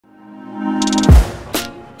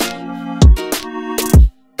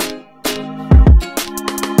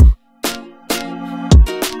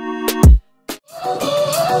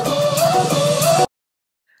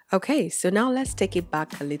Okay, so now let's take it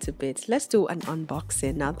back a little bit. Let's do an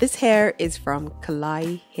unboxing. Now, this hair is from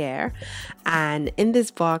Klaiyi hair, and in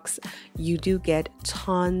this box, you do get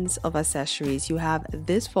tons of accessories. You have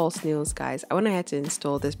this false nails, guys. I went ahead to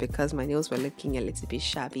install this because my nails were looking a little bit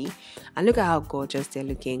shabby, and look at how gorgeous they're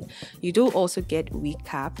looking. You do also get wig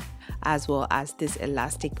cap as well as this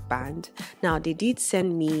elastic band. Now, they did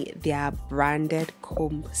send me their branded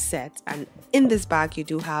comb set, and in this bag, you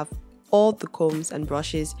do have all the combs and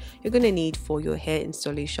brushes you're going to need for your hair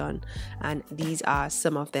installation, and these are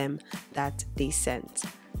some of them that they sent.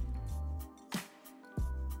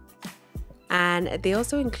 And they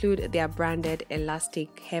also include their branded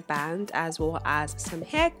elastic hairband as well as some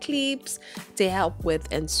hair clips to help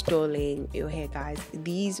with installing your hair, guys.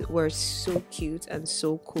 These were so cute and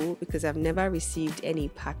so cool because I've never received any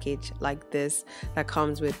package like this that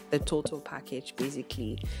comes with the total package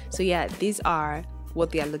basically. So yeah, these are what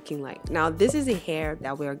they are looking like. Now, this is a hair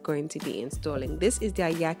that we are going to be installing. This is their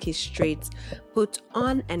Yaki straight put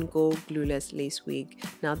on and go glueless lace wig.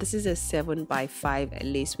 Now, this is a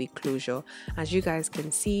 7x5 lace wig closure. As you guys can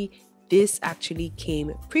see, this actually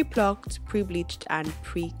came pre-plucked, pre-bleached, and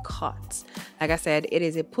pre-cut. Like I said, it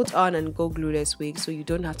is a put on and go glueless wig, so you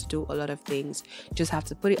don't have to do a lot of things. You just have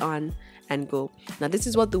to put it on and go. Now, this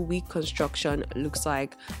is what the wig construction looks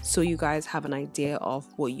like, so you guys have an idea of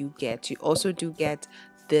what you get. You also do get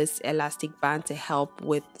this elastic band to help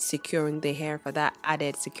with securing the hair for that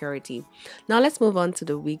added security. Now let's move on to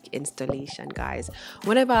the wig installation, guys.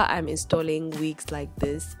 Whenever I'm installing wigs like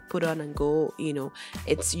this, put on and go,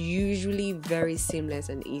 it's usually very seamless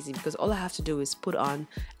and easy because all I have to do is put on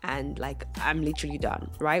and like I'm literally done,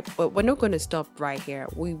 right? But we're not going to stop right here.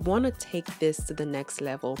 We want to take this to the next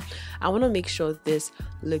level. I want to make sure this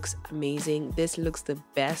looks amazing. This looks the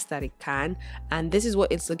best that it can, and this is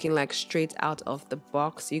what it's looking like straight out of the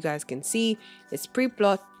box. So you guys can see it's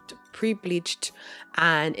pre-plucked, pre-bleached,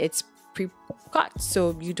 and it's pre-cut,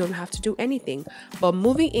 so you don't have to do anything. But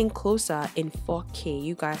moving in closer in 4K,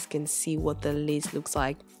 you guys can see what the lace looks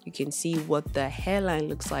like. You can see what the hairline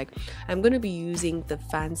looks like. I'm going to be using the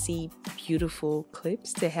fancy beautiful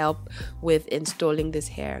clips to help with installing this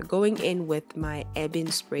hair. Going in with my ebony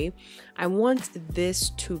spray, I want this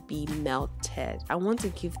to be melted. I want to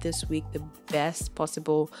give this wig the best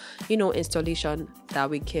possible installation that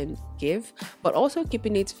we can give, but also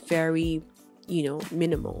keeping it very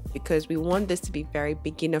minimal because we want this to be very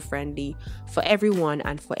beginner friendly for everyone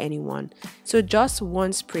and for anyone. So just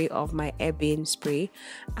one spray of my ebony spray,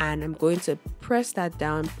 and I'm going to press that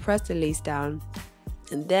down, press the lace down,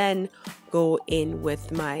 and then go in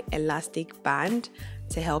with my elastic band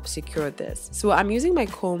to help secure this. So I'm using my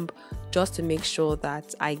comb just to make sure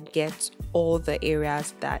that I get all the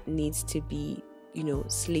areas that needs to be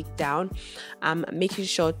sleeked down. I'm making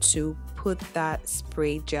sure to put that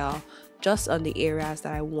spray gel just on the areas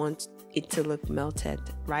that I want it to look melted,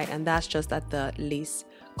 right? And that's just at the lace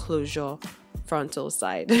closure frontal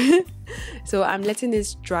side. So I'm letting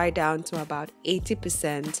this dry down to about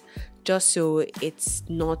 80% just so it's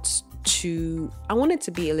not too, I want it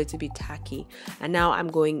to be a little bit tacky. And now I'm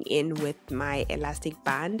going in with my elastic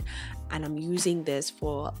band, and I'm using this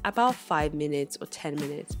for about 5 minutes or 10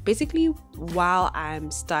 minutes, basically while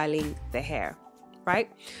I'm styling the hair, right?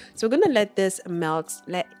 So we're gonna let this melt,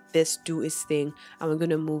 let this do its thing, and we're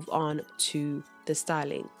gonna move on to the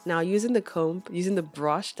styling. Now, using the comb, using the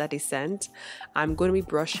brush that is sent, I'm going to be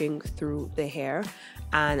brushing through the hair,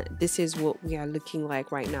 and this is what we are looking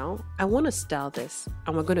like right now. I want to style this,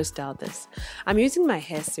 and we're going to style this. I'm using my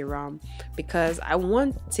hair serum because I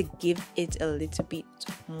want to give it a little bit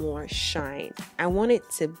more shine. I want it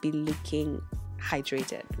to be looking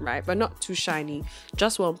hydrated, right? But not too shiny.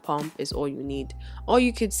 Just one pump is all you need, or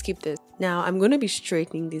you could skip this. Now I'm going to be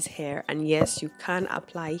straightening this hair, and yes, you can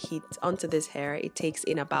apply heat onto this hair. It takes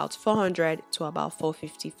in about 400 to about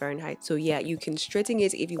 450 Fahrenheit. So yeah, you can straighten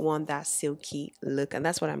it if you want that silky look, and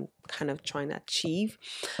that's what I'm kind of trying to achieve.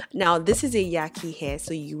 Now this is a Yaki hair,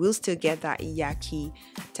 so you will still get that Yaki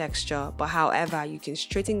texture, but however, you can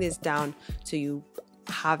straighten this down so you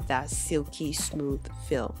have that silky smooth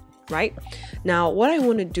feel. Right now, what I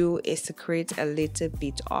want to do is to create a little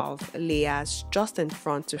bit of layers just in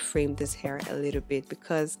front to frame this hair a little bit,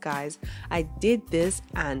 because guys, I did this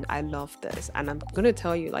and I love this, and I'm gonna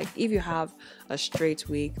tell you, like, if you have a straight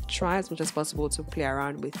wig, try as much as possible to play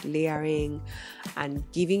around with layering and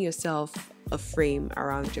giving yourself a frame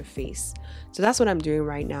around your face. So that's what I'm doing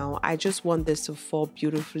right now. I just want this to fall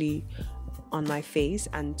beautifully on my face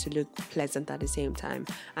and to look pleasant at the same time.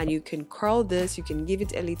 And you can curl this, you can give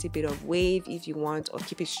it a little bit of wave if you want, or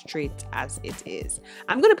keep it straight as it is.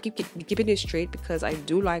 I'm gonna keep keeping it straight because I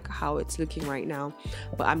do like how it's looking right now,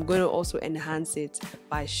 but I'm gonna also enhance it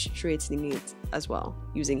by straightening it as well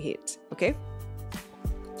using heat. Okay.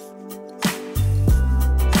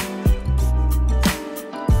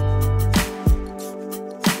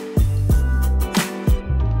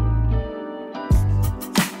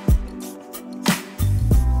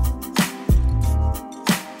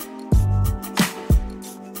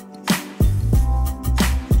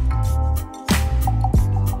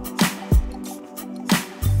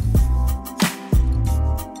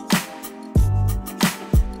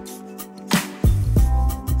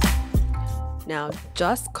 Now,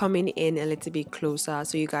 just coming in a little bit closer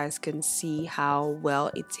so you guys can see how well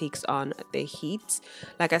it takes on the heat.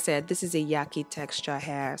 Like I said, this is a yaki texture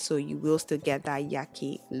hair, so you will still get that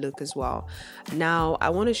yaki look as well. Now, I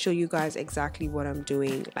want to show you guys exactly what I'm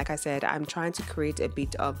doing. Like I said, I'm trying to create a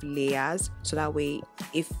bit of layers so that way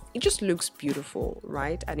if it just looks beautiful,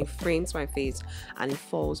 right? And it frames my face and it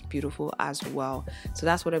falls beautiful as well. So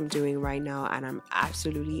that's what I'm doing right now, and I'm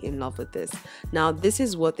absolutely in love with this. Now, this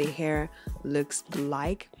is what the hair looks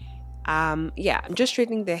like. Yeah, I'm just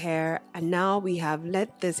straightening the hair, and now we have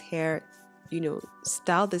let this hair, you know,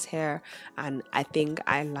 style this hair, and I think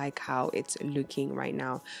I like how it's looking right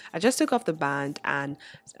now. I just took off the band and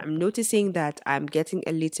I'm noticing that I'm getting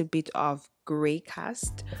a little bit of gray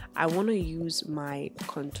cast. I want to use my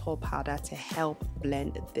contour powder to help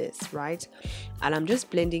blend this, right? And I'm just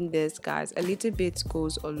blending this, guys. A little bit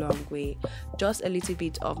goes a long way. Just a little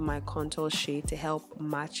bit of my contour shade to help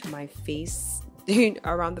match my face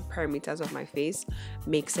around the perimeters of my face.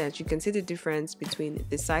 Makes sense. You can see the difference between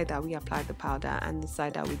the side that we applied the powder and the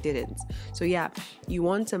side that we didn't. So yeah, you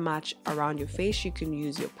want to match around your face. You can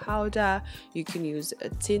use your powder, you can use a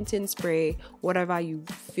tinting spray, whatever you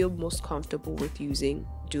feel most comfortable with using.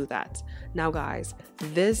 Do that. Now guys,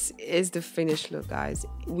 this is the finished look, guys.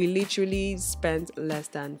 We literally spent less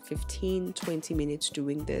than 15-20 minutes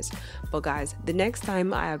doing this, but guys, the next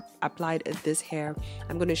time I applied this hair,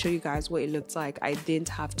 I'm going to show you guys what it looks like. I didn't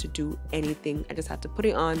have to do anything. I just had to put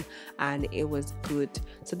it on and it was good.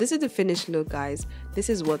 So this is the finished look, guys. This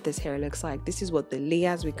is what this hair looks like. This is what the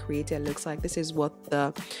layers we created looks like. This is what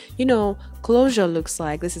the, you know, closure looks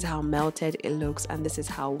like. This is how melted it looks, and this is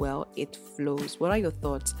how well it flows. What are your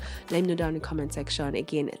thoughts? Let me know down in the comment section.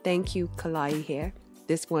 Again, thank you, Klaiyi hair.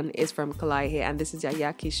 This one is from Klaiyi hair, and this is your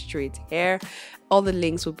Yaki straight hair. All the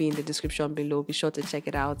links will be in the description below. Be sure to check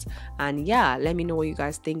it out, and yeah, let me know what you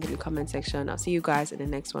guys think in the comment section. I'll see you guys in the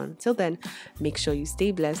next one. Till then, make sure you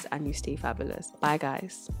stay blessed and you stay fabulous. Bye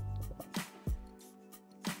guys.